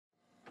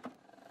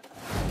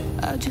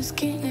I just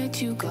can't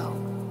let you go.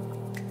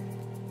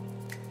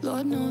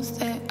 Lord knows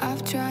that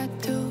I've tried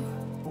to.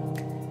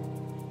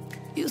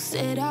 You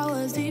said I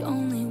was the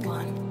only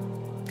one.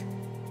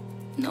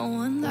 No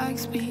one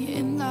likes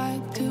being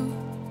lied to.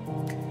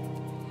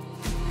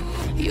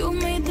 You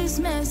made this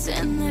mess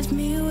and left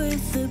me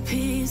with the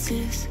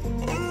pieces.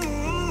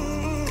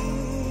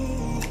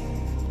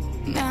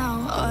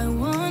 Now I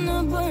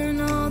wanna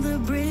burn all the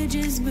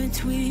bridges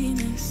between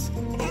us.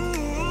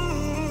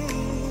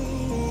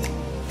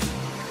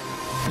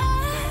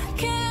 I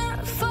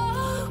can't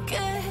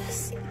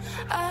focus,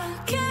 I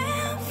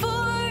can't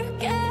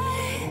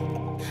forget.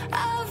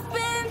 I've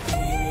been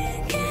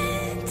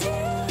thinking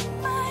too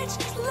much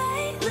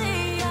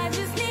lately. I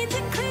just need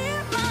to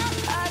clear my,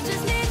 I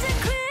just need to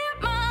clear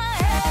my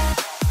head.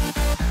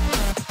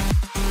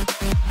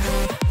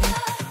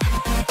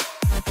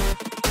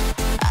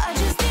 I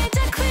just need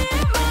to clear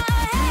my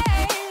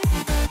head.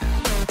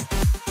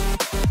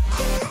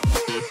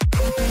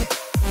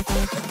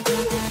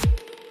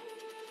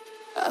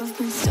 I've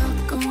been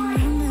stuck on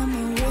your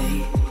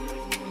memory,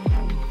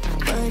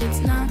 but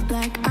it's not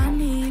like I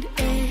need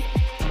it.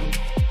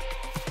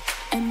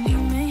 And we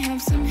may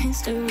have some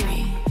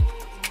history,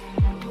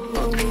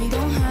 but we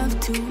don't have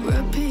to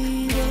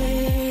repeat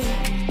it.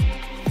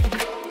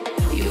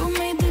 You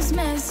made this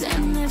mess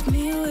and left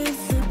me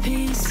with the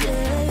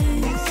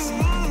pieces.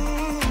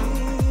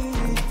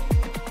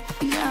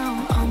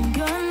 Now I'm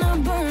gonna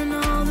burn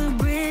all the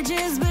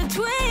bridges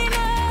between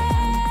us.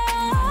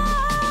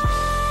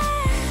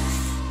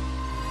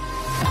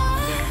 I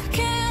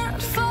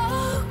can't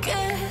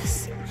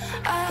focus,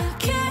 I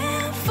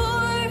can't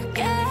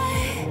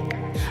forget.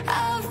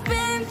 I've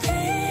been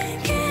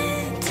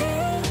thinking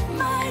too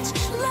much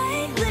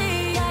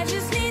lately. I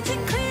just need to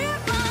clear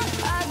my,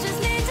 I just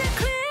need to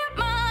clear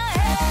my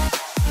head.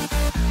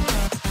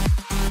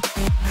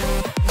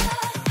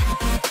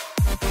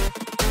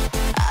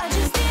 I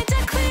just need to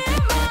clear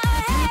my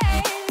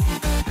head.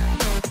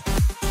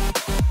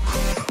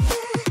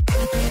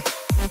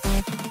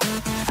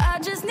 I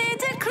just need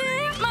to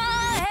clear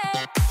my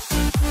head.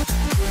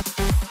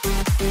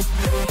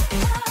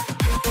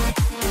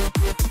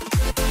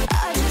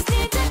 I just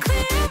need to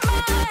clear my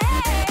head.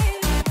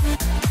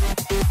 I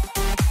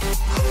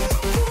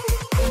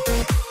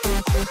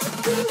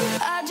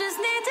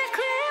just need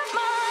to clear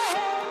my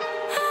head.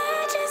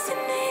 I just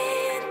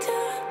need to.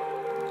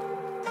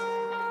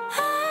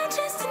 I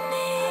just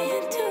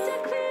need to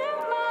clear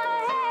my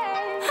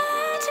head.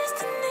 I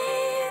just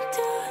need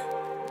to.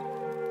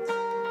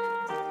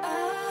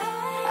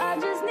 I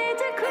just need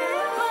to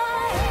clear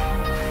my head.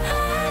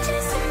 I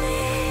just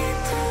need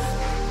to.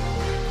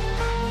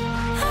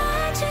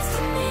 I just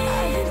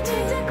need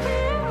to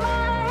clear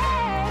my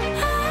head.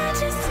 I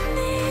just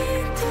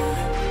need to.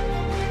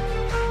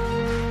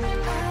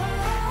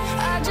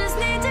 I just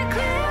need to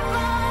clear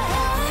my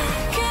head.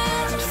 I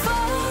can't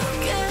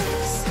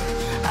focus,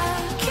 I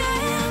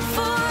can't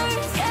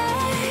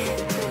forget.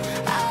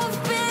 I've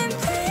been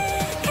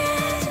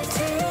thinking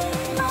too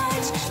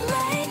much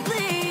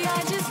lately. I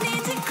just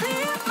need to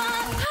clear my,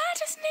 I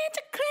just need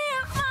to clear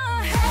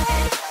my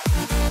head.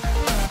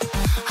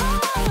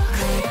 Oh,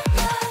 clear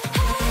my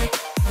head.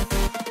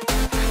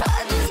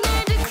 I just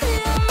need to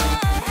clear my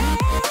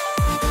head.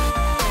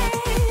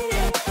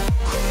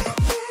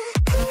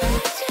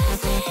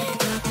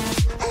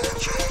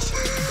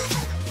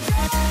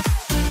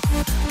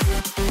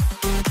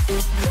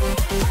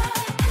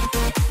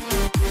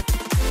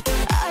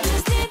 I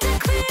just need to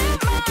clear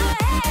my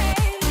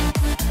head.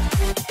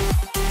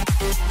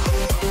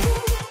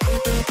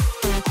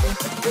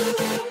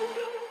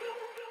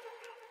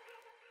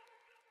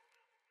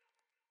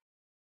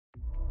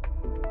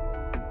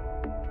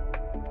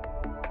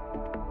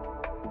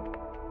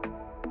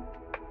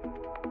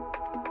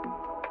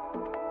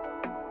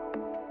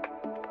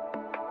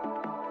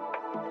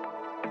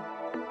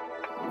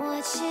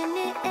 Watching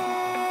it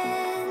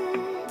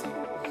end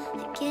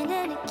again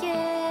and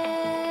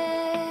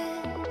again.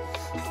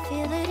 I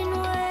feel it in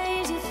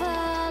waves, you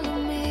follow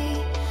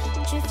me,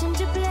 drifting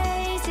to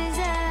places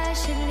I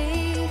should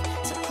leave.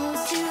 So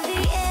close to the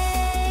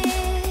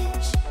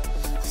edge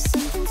of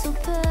something so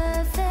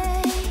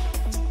perfect.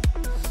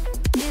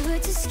 We were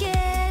too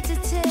scared to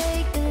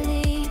take the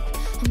leap.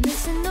 I'm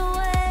missing the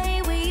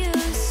way we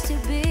used to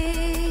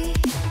be.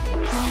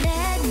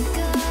 Let me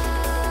go.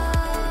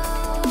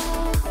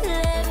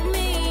 Left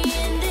me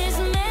in this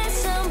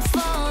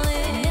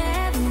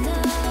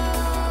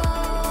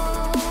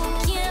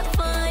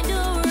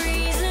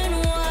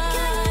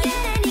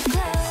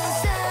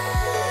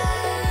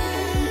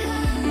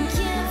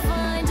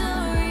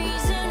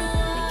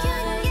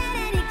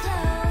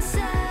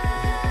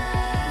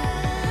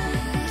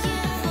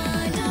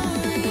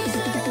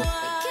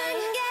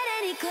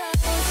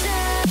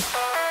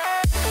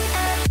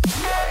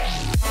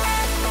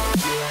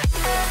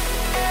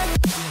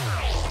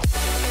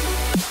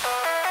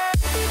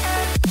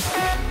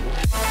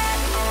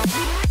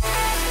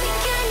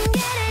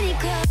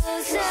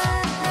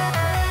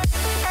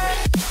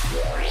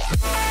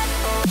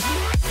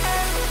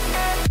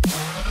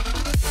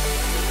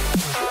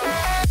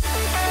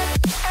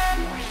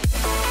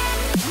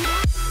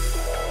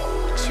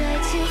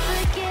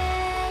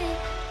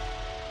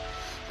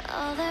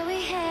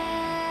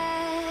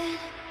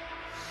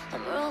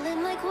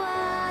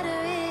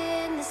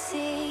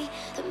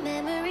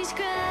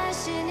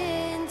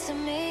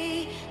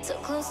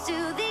close to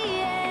the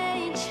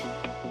edge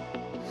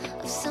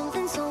of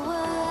something so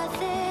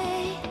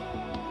worthy.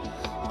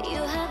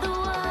 You have the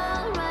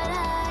world right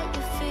at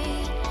your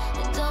feet,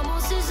 and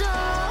almost is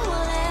all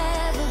we'll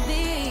ever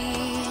be.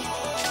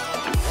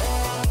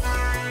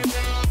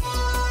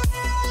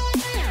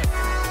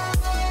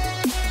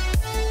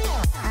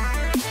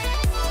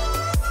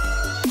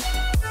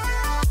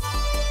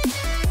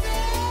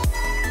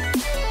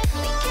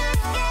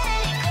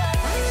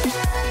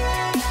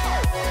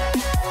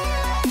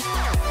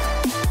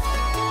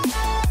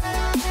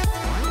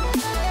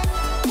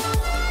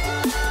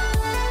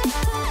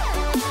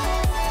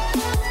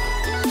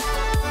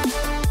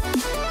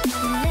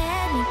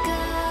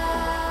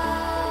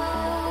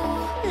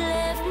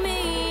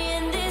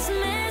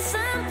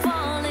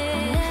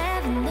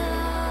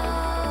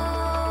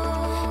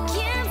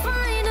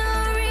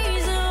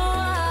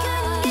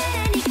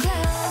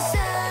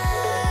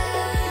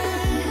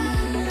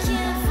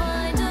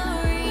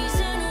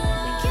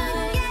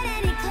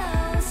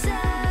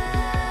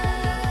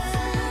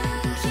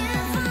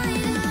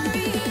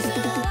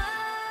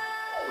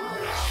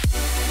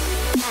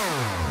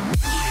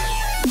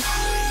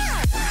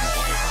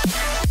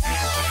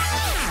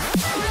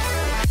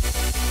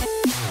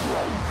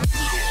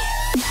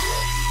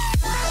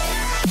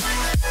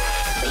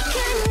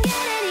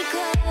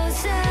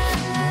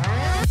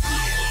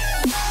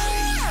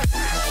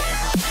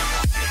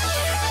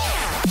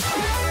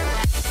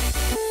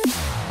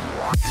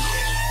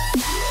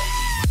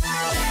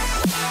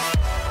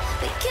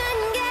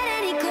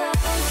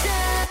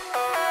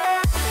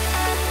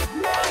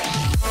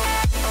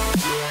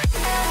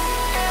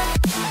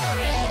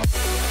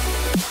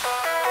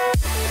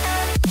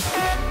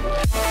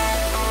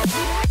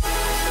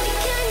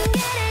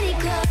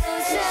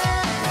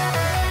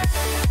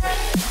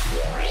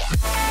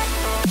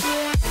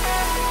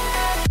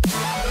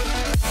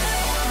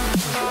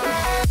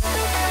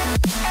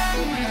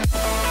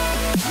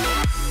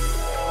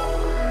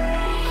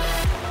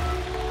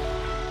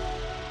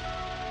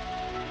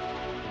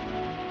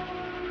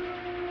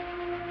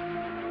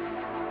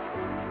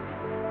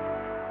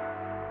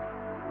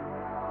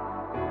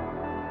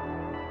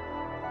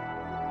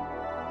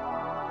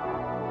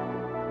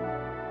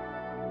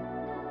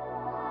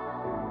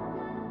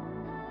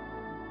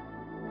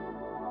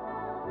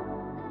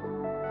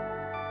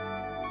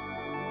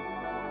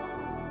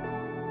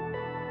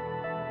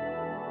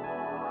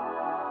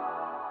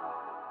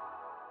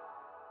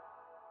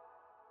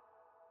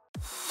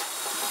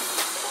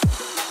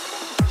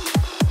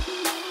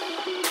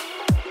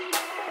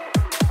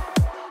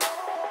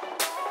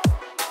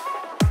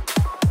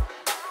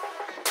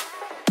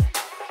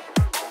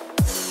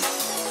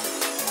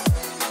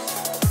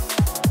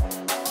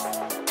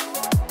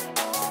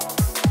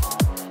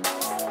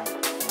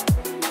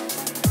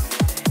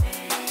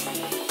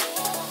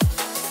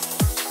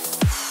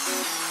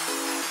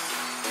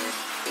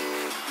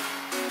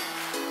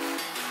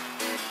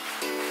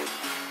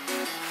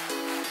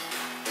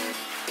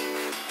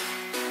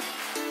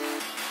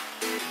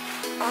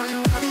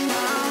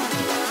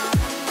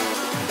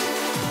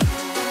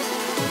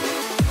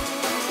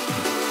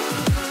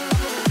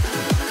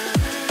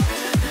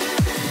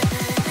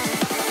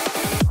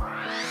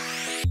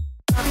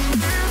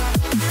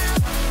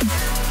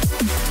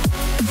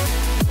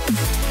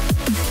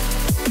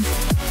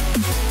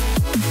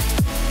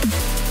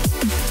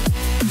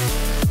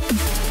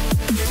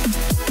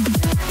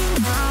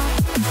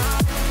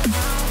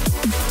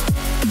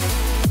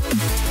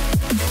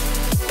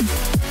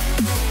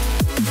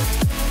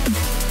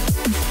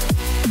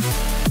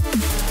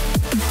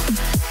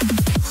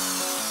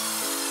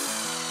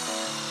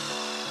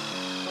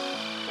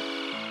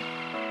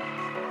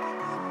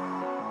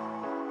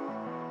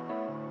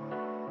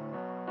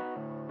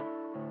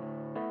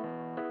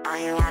 Are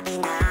you happy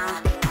now?